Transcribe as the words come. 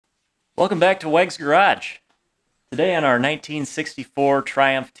Welcome back to Wegs Garage. Today on our 1964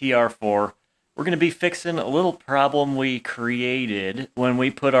 Triumph TR4, we're going to be fixing a little problem we created when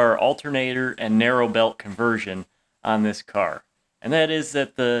we put our alternator and narrow belt conversion on this car. And that is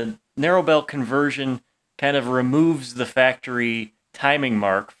that the narrow belt conversion kind of removes the factory timing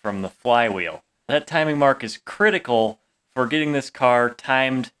mark from the flywheel. That timing mark is critical for getting this car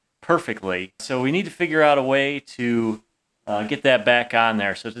timed perfectly. So we need to figure out a way to get that back on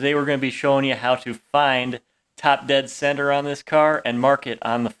there. So today we're going to be showing you how to find top dead center on this car and mark it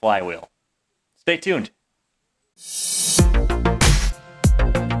on the flywheel. Stay tuned.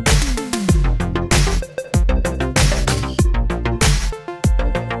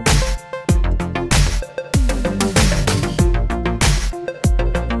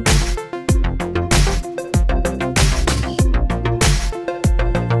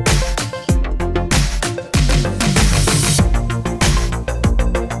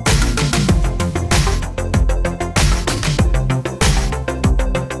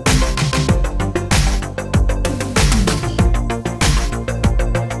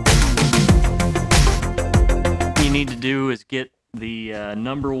 Need to do is get the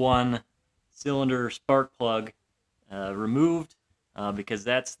number one cylinder spark plug removed because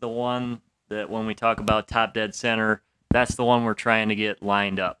that's the one that when we talk about top dead center, that's the one we're trying to get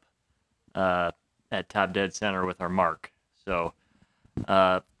lined up at top dead center with our mark. So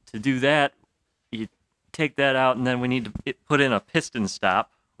to do that, you take that out, and then we need to put in a piston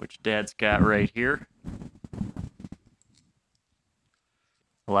stop, which Dad's got right here.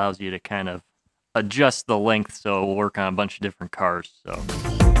 Allows you to kind of adjust the length so it will work on a bunch of different cars. So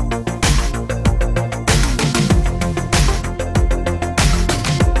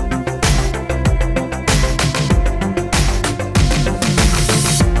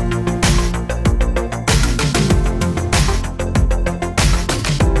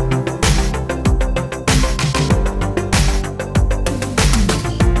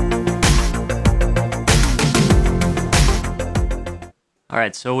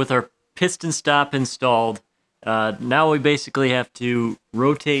alright, so with our piston stop installed, now we basically have to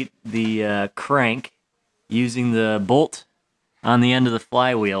rotate the crank using the bolt on the end of the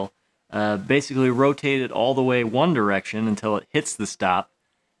flywheel. Basically rotate it all the way one direction until it hits the stop,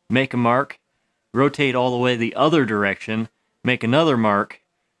 make a mark, rotate all the way the other direction, make another mark,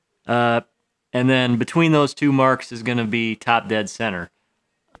 and then between those two marks is going to be top dead center.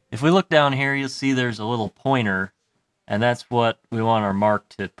 If we look down here, you'll see there's a little pointer, and that's what we want our mark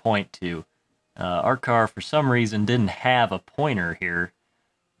to point to. Our car, for some reason, didn't have a pointer here.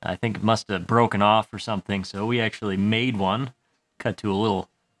 I think it must have broken off or something, so we actually made one. Cut to a little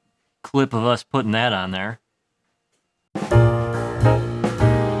clip of us putting that on there.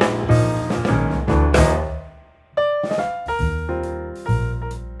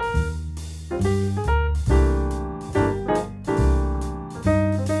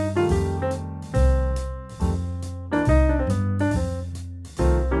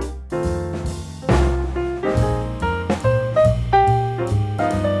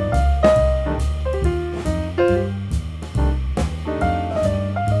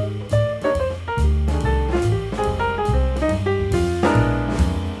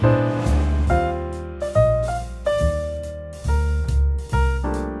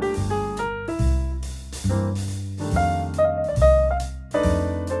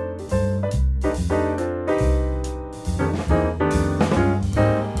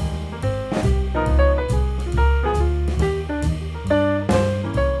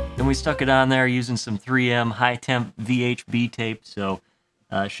 We stuck it on there using some 3M high temp VHB tape, so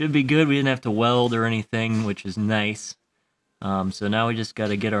should be good. We didn't have to weld or anything, which is nice. So now we just got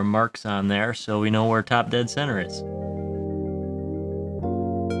to get our marks on there so we know where top dead center is.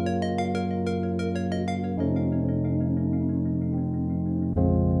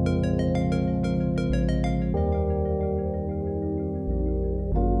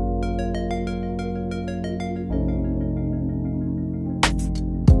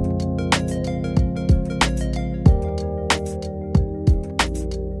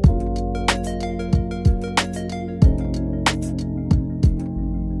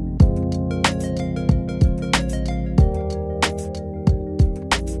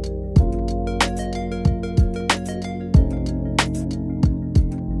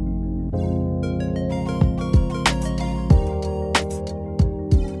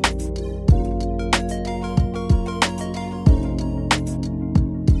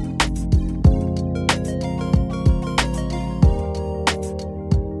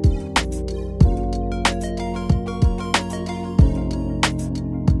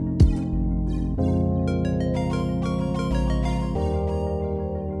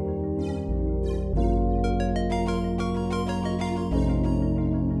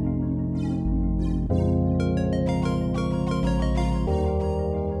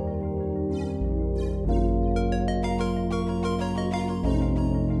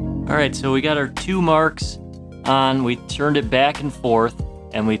 Alright, so we got our 2 marks on. We turned it back and forth,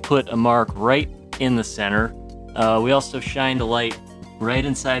 and we put a mark right in the center. We also shined a light right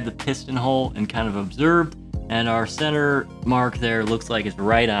inside the piston hole and kind of observed, and our center mark there looks like it's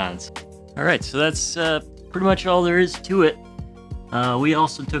right on. Alright, so that's pretty much all there is to it. We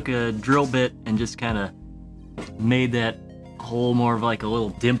also took a drill bit and just kind of made that hole more of like a little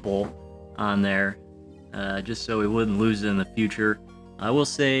dimple on there, just so we wouldn't lose it in the future. I will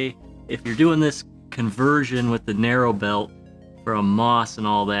say, if you're doing this conversion with the narrow belt from moss and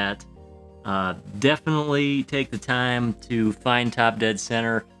all that, definitely take the time to find top dead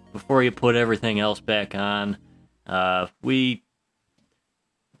center before you put everything else back on. We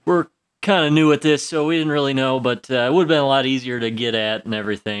were kind of new at this, so we didn't really know, but it would have been a lot easier to get at and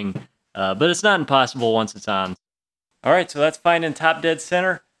everything. But it's not impossible once it's on. Alright, so that's finding top dead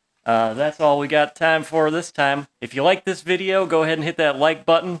center. That's all we got time for this time. If you like this video, go ahead and hit that like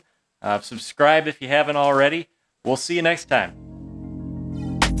button. Subscribe if you haven't already. We'll see you next time.